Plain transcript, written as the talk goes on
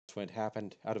So when it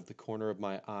happened, out of the corner of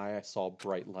my eye, I saw a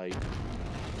bright light.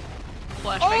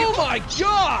 Oh my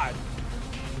god!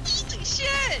 Holy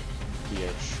shit! The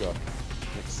air shook.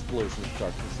 An explosion of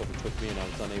darkness overtook me, and I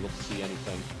was unable to see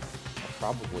anything. I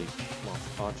probably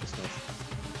lost consciousness.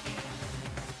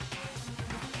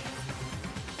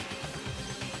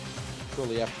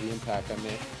 Shortly after the impact,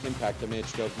 I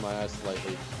managed to open my eyes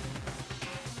slightly.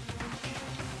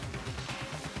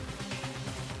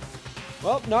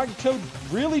 Well, Nagito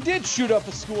really did shoot up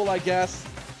a school, I guess.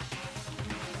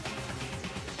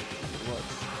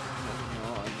 What's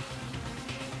going on?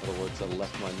 Other words that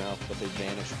left my mouth, but they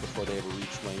vanished before they ever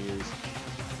reached my ears.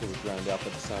 They were drowned out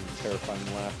by the sound of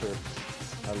terrifying laughter.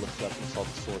 I looked up and saw the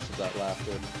source of that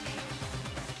laughter.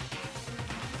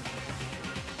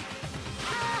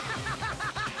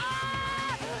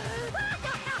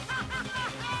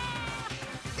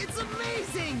 It's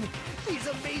amazing! These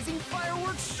amazing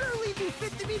fireworks surely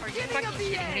befit the beginning of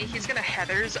the end! He's gonna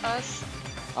Heathers us?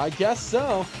 I guess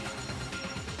so.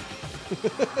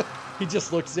 He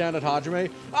just looks down at Hajime.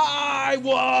 I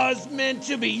was meant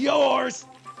to be yours!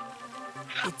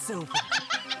 It's over.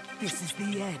 This is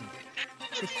the end.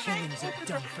 The killings are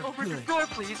done for Open the good. door,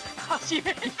 please.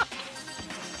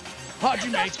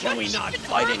 Hajime, can we not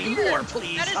fight anymore,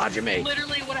 please, That is Hajime?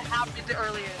 literally what happened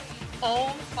earlier.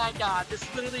 Oh my god, this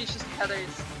literally is just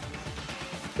Heathers.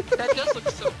 That does look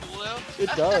so cool, though. It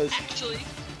does. Actually.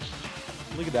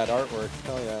 Look at that artwork.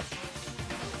 Hell yeah.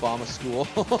 Bomb a school.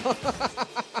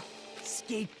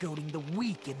 Scapegoating the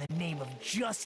weak in the name of justice.